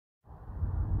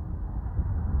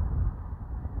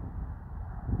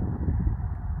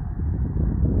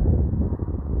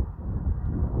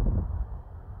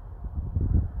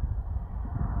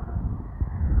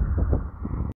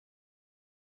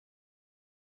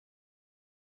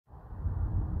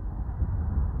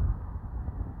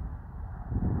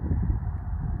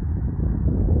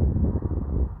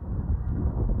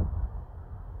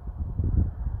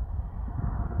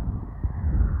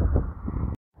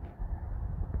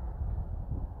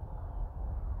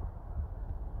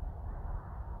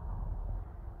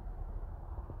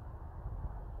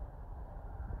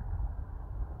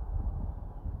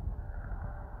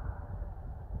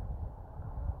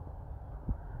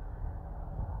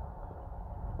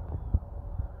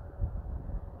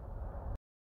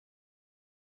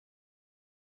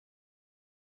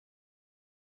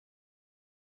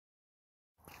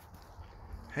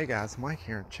Hey guys, Mike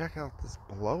here, and check out this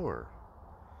blower.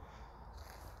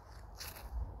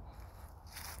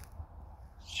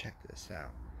 Check this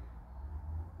out.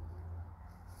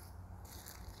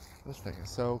 This thing is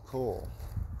so cool.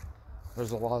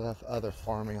 There's a lot of other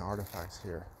farming artifacts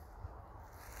here,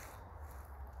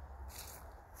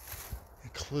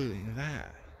 including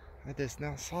that. I just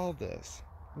now saw this.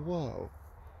 Whoa.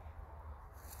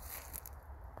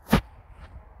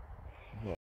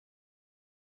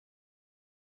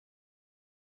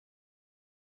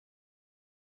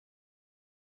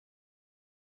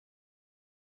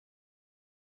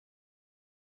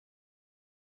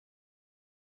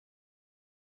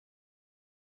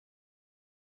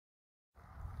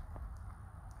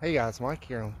 Hey guys, Mike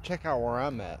here. Check out where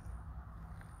I'm at.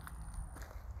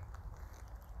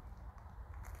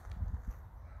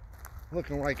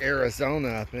 Looking like Arizona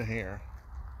up in here.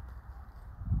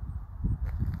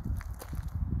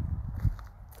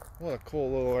 What a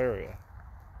cool little area.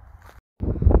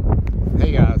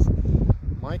 Hey guys,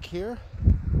 Mike here,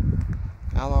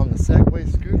 out on the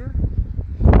Segway scooter.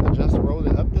 I just rode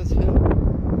it up this hill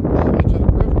all the way to the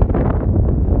river.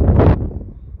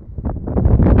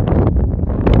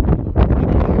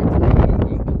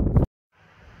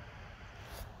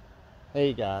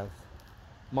 Hey guys,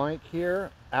 Mike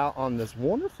here, out on this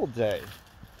wonderful day,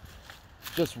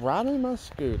 just riding my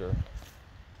scooter.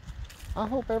 I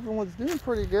hope everyone's doing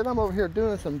pretty good. I'm over here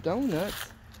doing some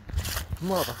donuts.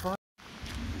 Motherfucker.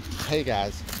 Hey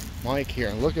guys, Mike here,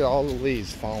 and look at all the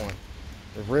leaves falling.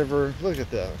 The river, look at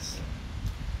this.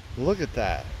 Look at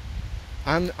that.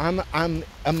 I'm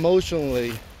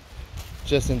emotionally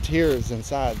just in tears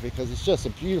inside because it's just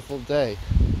a beautiful day.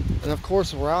 And of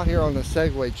course, we're out here on the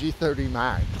Segway G30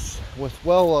 Max with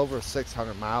well over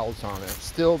 600 miles on it.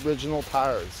 Still original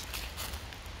tires.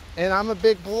 And I'm a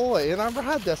big boy and I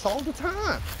ride this all the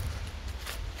time.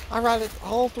 I ride it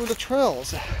all through the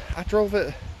trails. I drove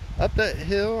it up that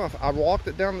hill. I walked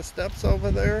it down the steps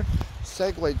over there.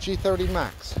 Segway G30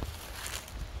 Max.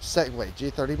 Segway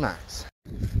G30 Max.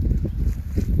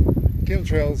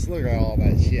 Chemtrails, look at all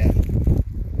that shit.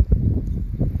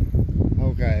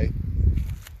 Okay.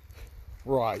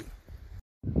 Right.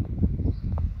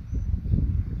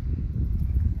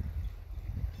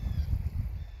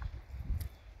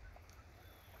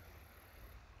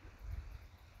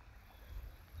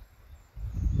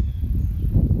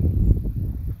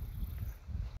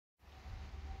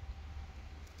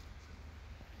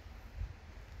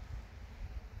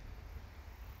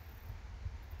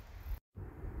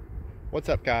 What's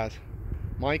up guys?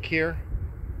 Mike here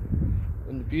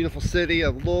in the beautiful city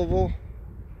of Louisville.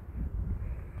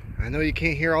 I know you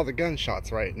can't hear all the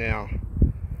gunshots right now,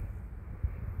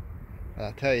 but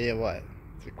I'll tell you what,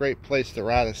 it's a great place to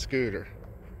ride a scooter.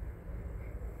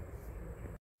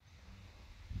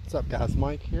 What's up guys,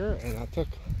 Mike here, and I took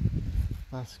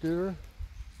my scooter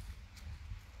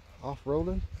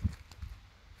off-roading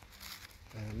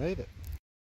and I made it.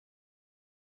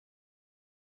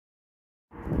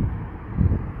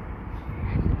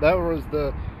 That was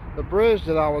the bridge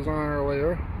that I was on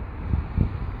earlier.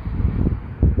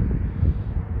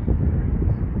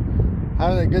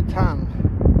 Having a good time.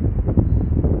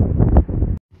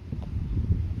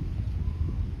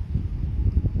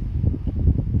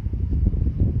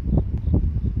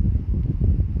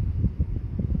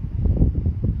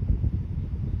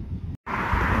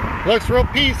 Looks real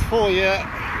peaceful yet.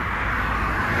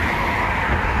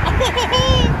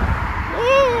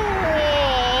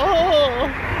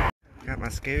 Got my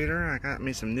scooter, I got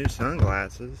me some new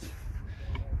sunglasses,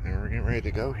 and we're getting ready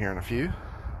to go here in a few.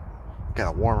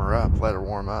 Gotta warm her up, let her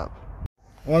warm up.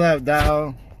 What up,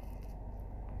 dog?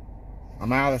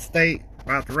 I'm out of state,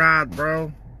 about to ride,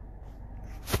 bro.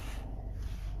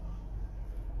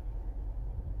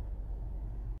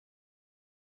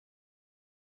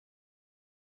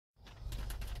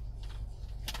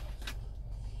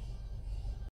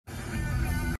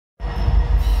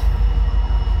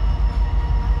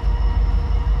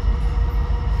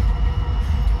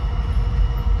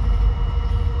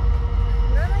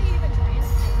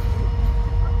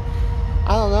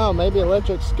 I don't know, maybe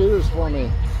electric scooters for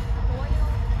me.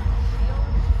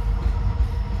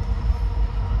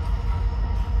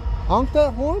 Honk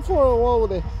that horn for a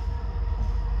load.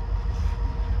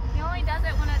 He only does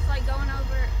it when it's like going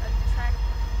over a track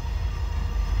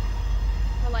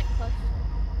or like close.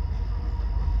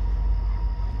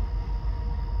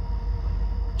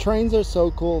 Trains are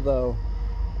so cool though.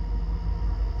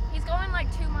 He's going like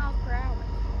 2 miles per hour.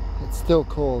 It's still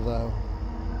cool though.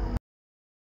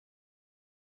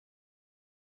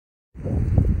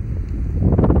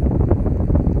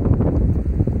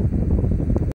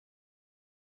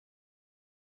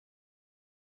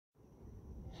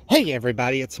 Hey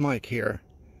everybody, it's Mike here,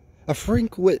 a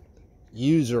frequent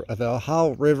user of the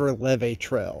Ohio River Levee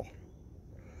Trail.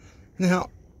 Now,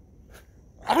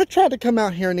 I tried to come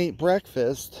out here and eat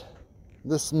breakfast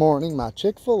this morning, my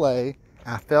Chick-fil-A.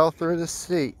 I fell through the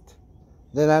seat.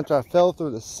 Then after I fell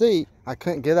through the seat, I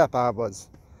couldn't get up. I was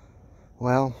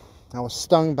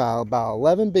stung by about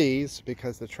 11 bees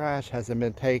because the trash hasn't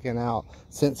been taken out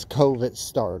since COVID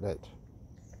started.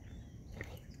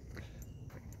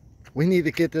 We need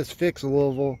to get this fixed,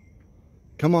 Louisville.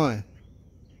 Come on.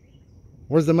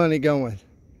 Where's the money going?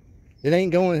 It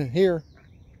ain't going here.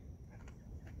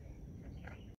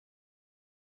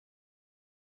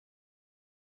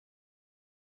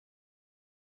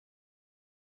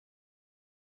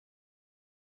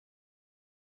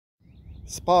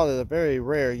 Spotted a very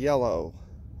rare yellow,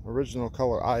 original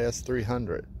color IS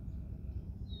 300.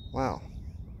 Wow.